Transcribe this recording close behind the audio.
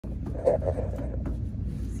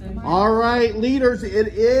All right, leaders, it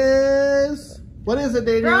is, what is it,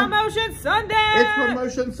 Daniel? Promotion Sunday! It's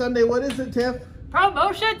Promotion Sunday. What is it, Tiff?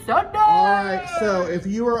 Promotion Sunday! All right, so if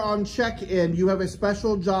you are on check-in, you have a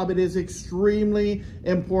special job. It is extremely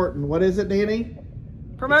important. What is it, Danny?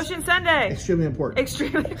 Promotion Sunday. Extremely important.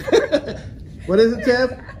 Extremely important. What is it,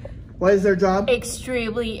 Tiff? What is their job?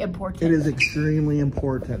 Extremely important. It is extremely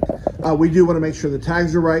important. We do want to make sure the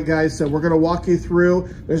tags are right, guys. So we're going to walk you through.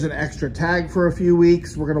 There's an extra tag for a few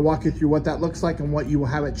weeks. We're going to walk you through what that looks like and what you will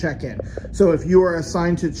have at check-in. So if you are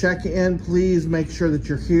assigned to check-in, please make sure that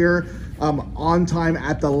you're here on time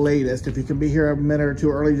at the latest. If you can be here a minute or two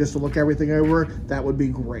early just to look everything over, that would be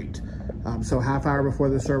great. So half hour before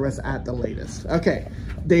the service at the latest. Okay,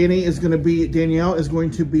 Danielle is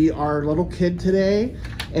going to be our little kid today,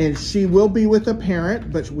 and she will be with a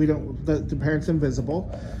parent, but we don't, the parent's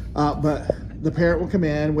invisible. But the parent will come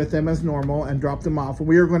in with them as normal and drop them off.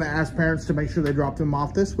 We are going to ask parents to make sure they drop them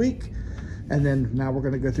off this week. And then now we're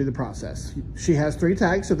going to go through the process. She has 3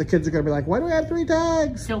 tags, so the kids are going to be like, why do I have 3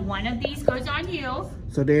 tags? So one of these goes on you.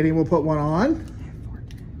 So Danny will put one on.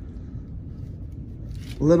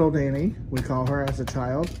 Little Danny, we call her as a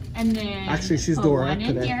child. And then actually she's Dora one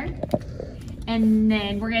in today. Here. And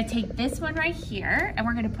then we're gonna take this one right here and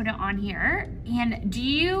we're gonna put it on here. And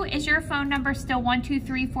is your phone number still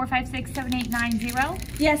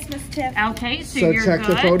 123-456-7890? Yes, Miss Tiff. Okay, so you're check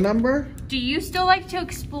good. the phone number. Do you still like to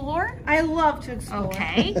explore? I love to explore.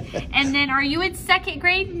 Okay. And then are you in 2nd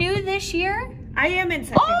grade new this year? I am in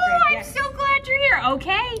 2nd grade, I'm yes. so glad you're here.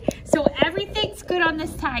 Okay. So everything's good on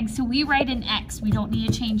this tag. So we write an X. We don't need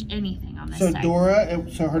to change anything on this tag. Dora,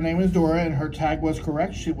 so her name is Dora and her tag was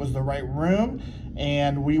correct. She was the right room.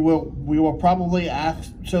 And we will probably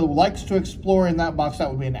ask, so likes to explore in that box, that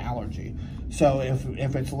would be an allergy. So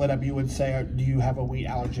if it's lit up, you would say, do you have a wheat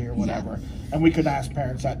allergy or whatever? Yeah. And we could ask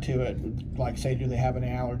parents that too. Like say, do they have any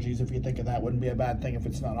allergies? If you think of that, wouldn't be a bad thing if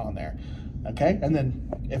it's not on there. Okay, and then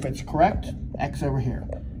if it's correct, X over here.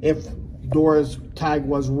 If Dora's tag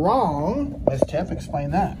was wrong, Ms. Tiff, explain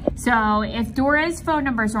that. So if Dora's phone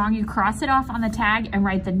number is wrong, you cross it off on the tag and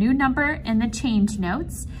write the new number in the change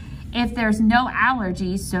notes. If there's no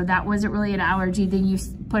allergies, so that wasn't really an allergy, then you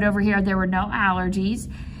put over here there were no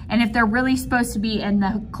allergies. And if they're really supposed to be in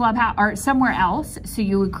the clubhouse or somewhere else, so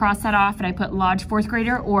you would cross that off and I put Lodge 4th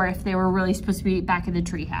grader, or if they were really supposed to be back in the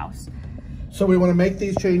treehouse. So we want to make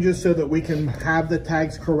these changes so that we can have the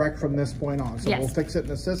tags correct from this point on. So yes. We'll fix it in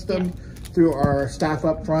the system through our staff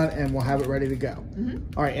up front and we'll have it ready to go.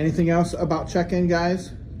 All right, anything else about check-in,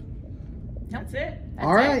 guys? That's it.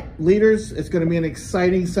 All right, leaders, it's going to be an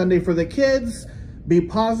exciting Sunday for the kids. Be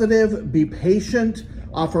positive, be patient,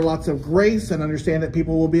 offer lots of grace, and understand that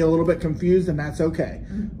people will be a little bit confused, and that's okay.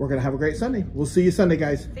 We're going to have a great Sunday. We'll see you Sunday,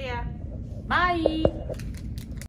 guys. See ya. Bye.